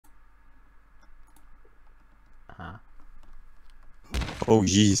Huh? Oh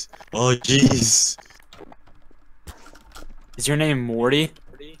jeez. Oh jeez. Is your name Morty?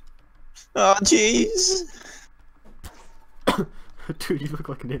 Oh jeez. Dude, you look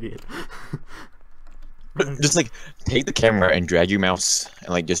like an idiot. Just like take the camera and drag your mouse and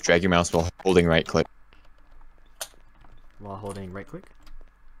like just drag your mouse while holding right click. While holding right click?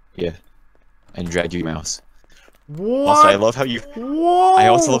 Yeah. And drag your mouse. What? Also, I love how you. Whoa! I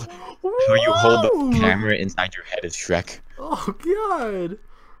also love how you hold the camera inside your head as Shrek. Oh god!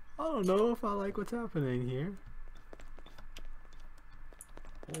 I don't know if I like what's happening here.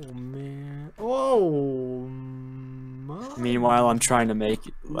 Oh man! Oh my! Meanwhile, I'm trying to make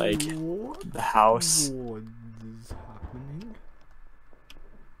like What? the house. What is happening?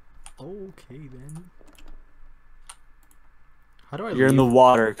 Okay then. How do I You're in the leave?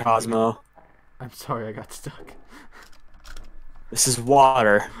 water, Cosmo. I'm sorry, I got stuck. This is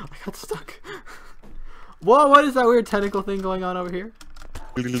water. I got stuck. What is that weird tentacle thing going on over here?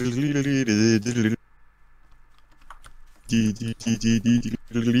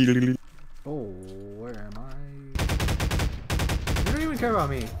 Oh, where am I? You don't even care about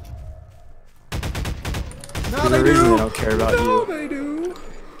me. No, There's they a reason do! they don't care about No, you. they do!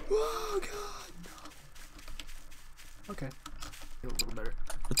 Oh, God. No. Okay. Feel a little better.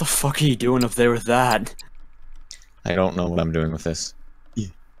 What the fuck are you doing up there with that? I don't know what I'm doing with this.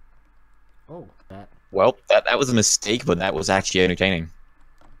 Oh, that. Well, that was a mistake, but that was actually entertaining.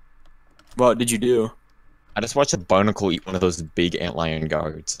 What did you do? I just watched a barnacle eat one of those big antlion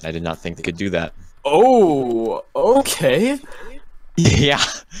guards. I did not think they could do that. Oh, okay. Yeah,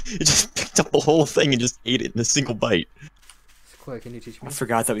 it just picked up the whole thing and just ate it in a single bite. Clay, can you teach me? I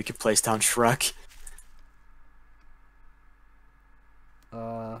forgot that we could place down Shrek.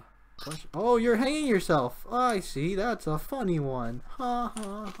 Oh, you're hanging yourself. I see. That's a funny one. Ha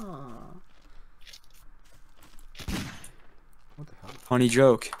ha ha. What the hell? Funny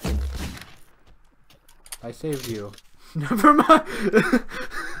joke. I saved you. Never mind.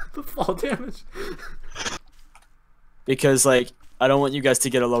 The fall damage. Because, like, I don't want you guys to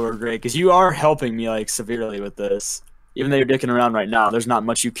get a lower grade. Because you are helping me, like, severely with this. Even though you're dicking around right now, there's not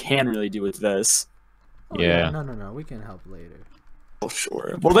much you can really do with this. Oh, Yeah. No. We can help later. Oh,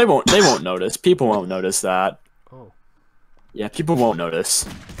 sure. Well, they won't notice. People won't notice that. Oh. Yeah, people won't notice.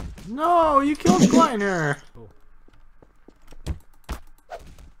 No, you killed Kleiner. Oh.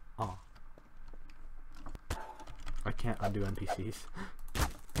 Oh. I can't undo NPCs.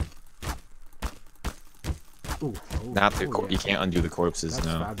 Ooh, oh, Not the oh, yeah. You can't undo the corpses, That's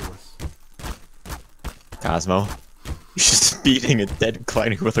no. fabulous. Cosmo, you're just beating a dead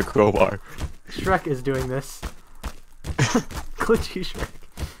Kleiner with a crowbar. Shrek is doing this. Glitchy Shrek.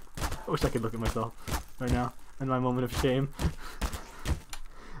 I wish I could look at myself right now in my moment of shame.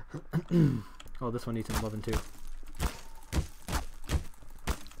 Oh, this one needs some loving too.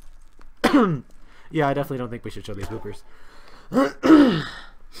 Yeah, I definitely don't think we should show these bloopers.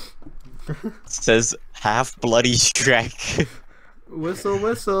 It says half bloody Shrek. Whistle,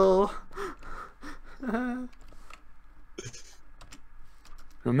 whistle.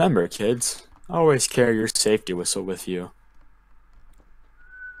 Remember, kids, always carry your safety whistle with you.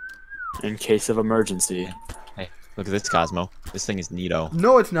 In case of emergency. Hey, look at this, Cosmo. This thing is neato.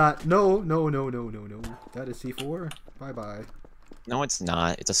 No, it's not. No. That is C4. Bye-bye. No, it's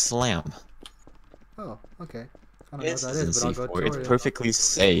not. It's a slam. Oh, okay. I don't know This what that is, isn't but I'll go C4. It's toward it. perfectly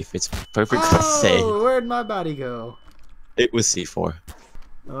safe. It's perfectly Oh, safe. where'd my body go? It was C4.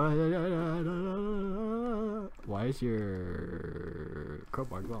 Why is your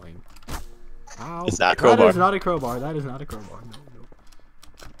crowbar glowing? Ow. It's not a That crowbar. is not a crowbar. That is not a crowbar.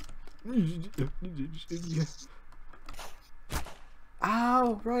 No.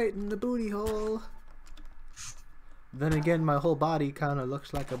 Ow! Right in the booty hole. Then again, my whole body kind of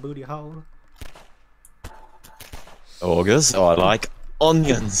looks like a booty hole. August, oh, I like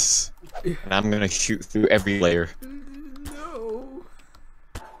onions. And I'm gonna shoot through every layer. No.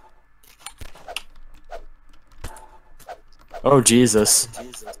 Oh, Jesus.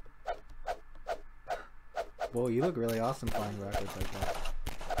 Whoa, you look really awesome flying backwards like that.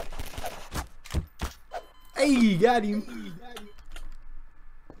 Hey, got him.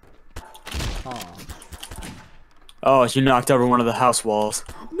 Aw. Oh, you knocked over one of the house walls.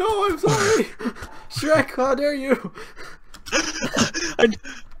 No, I'm sorry. Shrek, how dare you? I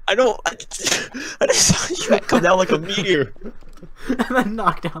just saw you come down like a meteor. And then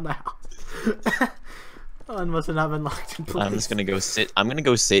knock down the house. Oh, and must have not been locked in place. I'm just gonna go sit. I'm gonna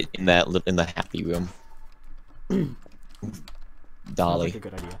go sit in that in the happy room. Sounds Dolly. like a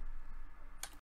good idea.